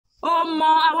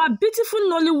Our beautiful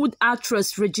Nollywood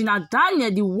actress Regina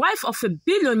Daniels, the wife of a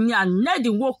billionaire,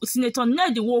 Senator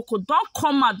Ned Woko, don't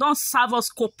come out, don't serve us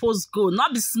couples go,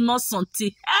 not be small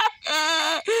something.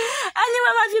 Anyway,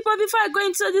 my people, before I go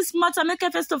into this matter, make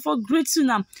a first of all greet you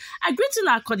now. I greet you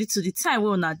now according to the time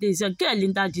we're on nowadays. Your girl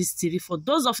Linda Gist TV. For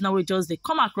those of now who just they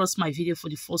come across my video for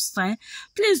the first time,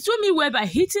 please do me well by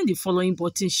hitting the following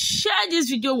button, share this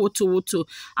video woto,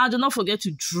 and do not forget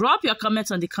to drop your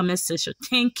comments on the comment section.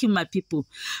 Thank you, my people.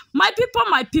 My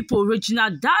people,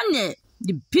 Regina Daniels,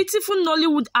 the beautiful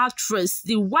Nollywood actress,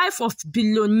 the wife of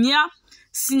billionaire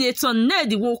Senator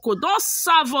Ned Woko, don't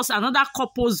serve us another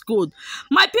couple's gold.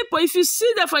 My people, if you see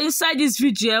that for inside this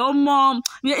video, oh mom,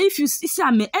 if you see,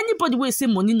 I mean, anybody will say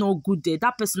money no good there,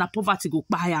 that person a poverty go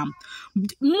buy him.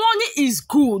 Money is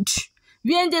good.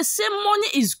 When they say money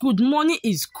is good,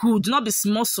 not be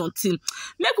small something.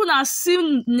 Make una see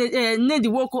Ned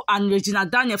Woko and Regina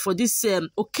Daniels for this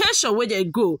occasion where they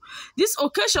go. This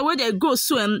occasion where they go,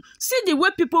 so see the way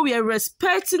people were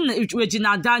respecting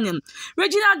Regina Daniels.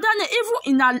 Regina Daniels,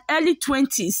 even in her early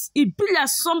 20s, it be like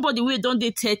somebody who don't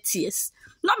dey 30 years.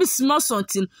 Not be small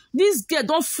something. This girl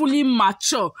don't fully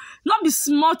mature. Not be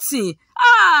small thing.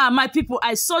 My people,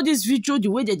 I saw this video, the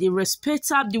way that they respect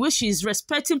her, the way she is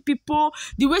respecting people,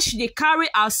 the way she they carry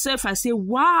herself. I say,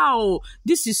 wow,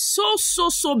 this is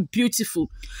so beautiful.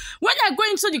 When I go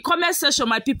into the comment section,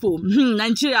 my people,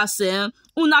 Nigeria say,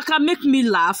 una can make me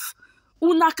laugh.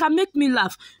 Una can make me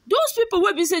laugh. Those people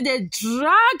will be say they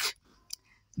drag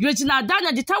Regina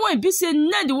Daniels the time when be say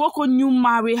Ned Woko new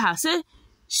marry her. Say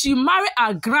she marry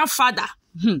her grandfather.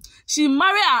 She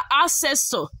marry her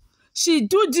ancestor. She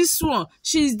do this one.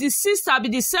 She is the sister, be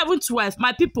the seventh wife.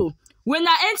 My people, when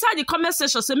I enter the comment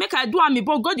section, say make I do me,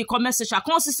 but go the comment section. I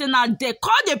can't say now they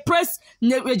call the press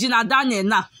Regina Daniels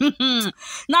now.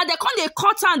 Now they come they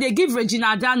cut her and they give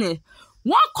Regina Daniels.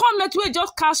 One comment will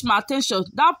just catch my attention.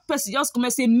 That person just come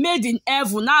and say made in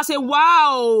heaven. Now I say,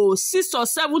 wow, sister or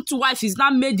seventh wife is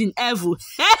not made in heaven.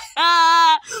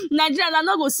 Nigeria are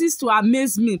not go cease to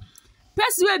amaze me.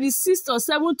 Person where the sister or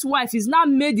seventh wife is not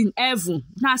made in heaven.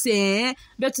 Now I say,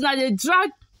 but now they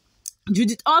drag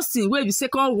Judith Austin, where the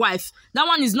second wife. That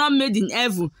one is not made in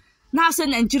heaven. Now I say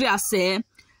Nigeria say,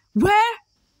 where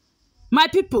my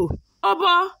people,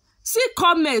 Oba, see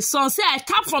comments, so say I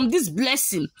tap from this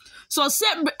blessing. So say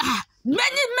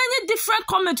many different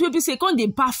comments will be say, come they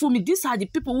baffle me. These are the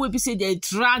people will be say they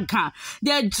drag her.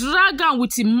 They drag her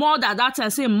with the mother that I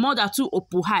say mother too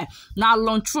opu high. Now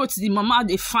long throat the mama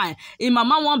they find. A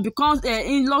mama won't become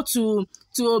in-law to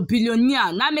a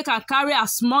billionaire. Now make her carry a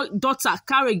small daughter,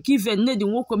 carry give her Ned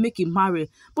Woko make him marry.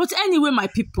 But anyway, my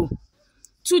people,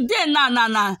 today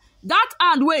nah. That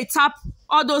hand where tap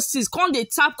all those things, come they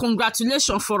tap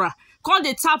congratulations for her. Come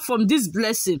they tap from this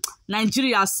blessing.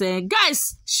 Nigeria saying,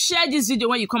 guys, share this video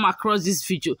when you come across this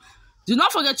video. Do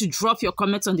not forget to drop your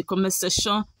comments on the comment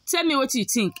section. Tell me what you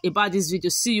think about this video.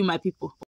 See you, my people.